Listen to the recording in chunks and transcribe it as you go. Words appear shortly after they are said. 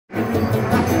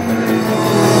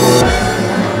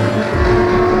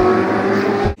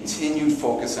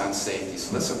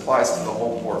applies to the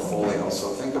whole portfolio. So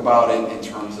think about it in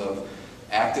terms of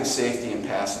active safety and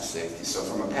passive safety. So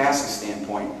from a passive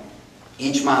standpoint,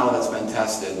 each model that's been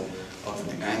tested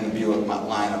in the Buick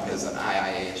lineup has an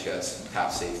IIHS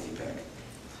top safety pick.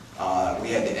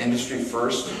 We had the industry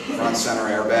first front center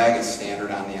airbag as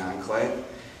standard on the Enclave,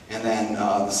 and then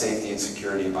the safety and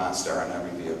security of OnStar on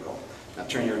every vehicle. Now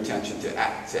turn your attention to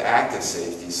active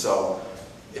safety. So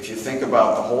if you think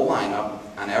about the whole lineup,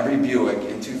 on every Buick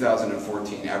in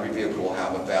 2014, every vehicle will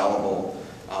have available,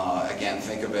 again,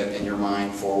 think of it in your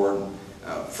mind, forward,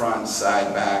 front,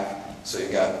 side, back. So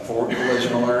you've got forward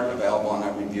collision alert available on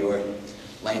every Buick,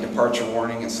 lane departure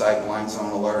warning and side blind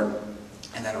zone alert,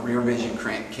 and then a rear vision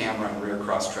camera and rear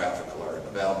cross traffic alert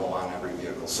available on every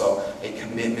vehicle. So a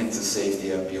commitment to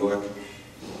safety at Buick.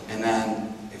 And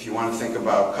then if you want to think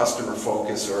about customer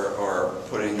focus or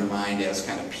put it in your mind as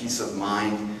kind of peace of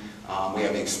mind, we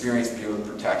have experienced Buick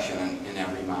protection in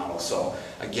every model. So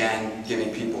again,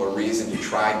 giving people a reason to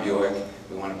try Buick.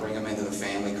 We want to bring them into the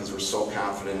family because we're so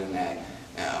confident in that.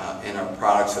 In our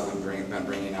products that we've been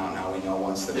bringing out now, we know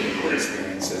once the people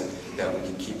experience it that we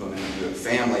can keep them in the Buick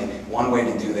family. One way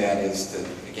to do that is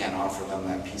to, again, offer them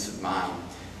that peace of mind.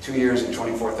 2 years and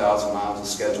 24,000 miles of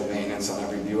scheduled maintenance on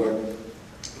every Buick.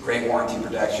 Great warranty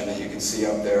protection that you can see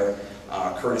up there.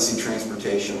 Courtesy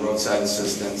transportation, roadside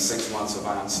assistance, 6 months of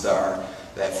OnStar,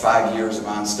 that 5 years of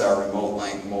OnStar remote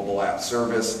link mobile app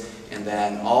service. And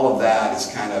then all of that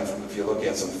is kind of, if you look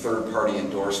at some third-party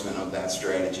endorsement of that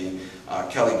strategy,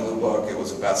 Kelley Blue Book, it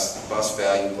was a best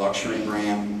value luxury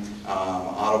brand,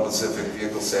 Auto Pacific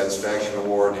Vehicle Satisfaction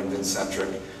Award, and Vincentric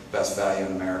Best Value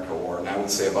in America Award. And I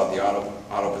would say about the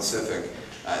Auto Pacific,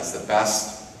 it's the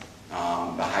best, the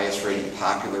highest rated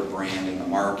popular brand in the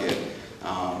market.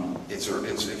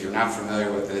 If you're not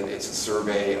familiar with it, it's a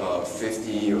survey of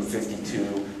 50 or 52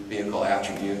 vehicle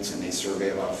attributes, and they survey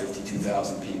about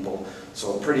 52,000 people.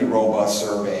 So a pretty robust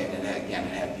survey, and again,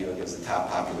 it had Buick as the top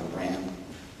popular brand,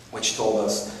 which told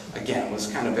us, again, was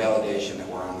kind of validation that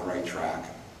we're on the right track.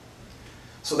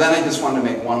 So then I just wanted to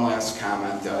make one last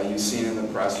comment. You've seen in the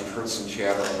press, you've heard some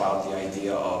chatter about the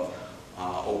idea of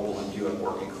Opel and Buick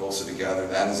working closer together.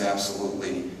 That is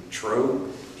absolutely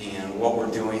true. And what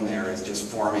we're doing there is just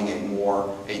forming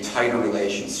a tighter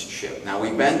relationship. Now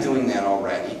we've been doing that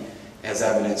already, as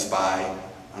evidenced by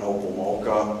an Opel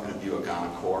Mocha and a Buick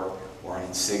Encore, or an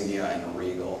Insignia and a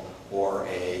Regal, or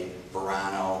a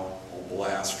Verano, Opel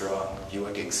Astra,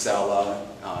 Buick Excella,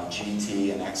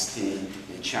 GT and XT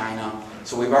in China.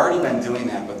 So we've already been doing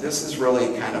that, but this is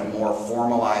really kind of more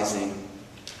formalizing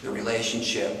the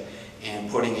relationship and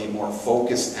putting a more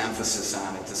focused emphasis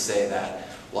on it to say that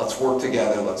let's work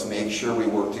together, let's make sure we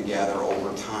work together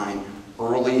over time,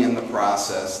 early in the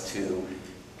process to,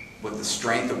 with the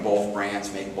strength of both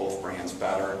brands, make both brands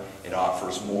better. It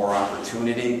offers more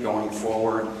opportunity going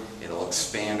forward. It'll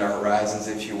expand our horizons,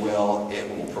 if you will. It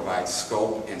will provide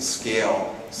scope and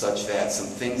scale such that some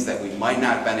things that we might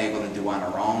not have been able to do on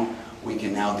our own, we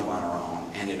can now do on our own.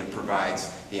 And it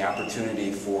provides the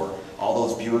opportunity for all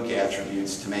those Buick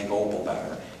attributes to make Opel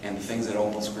better, and the things that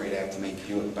Opel's great at to make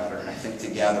Buick better. And I think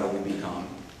together we become,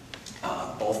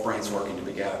 both brands working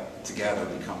together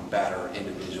become better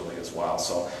individually as well.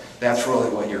 So that's really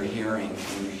what you're hearing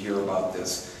when you hear about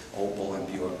this Opel and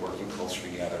Buick working closer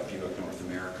together, Buick North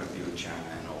America, Buick China,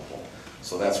 and Opel.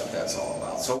 So that's what that's all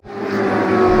about. So.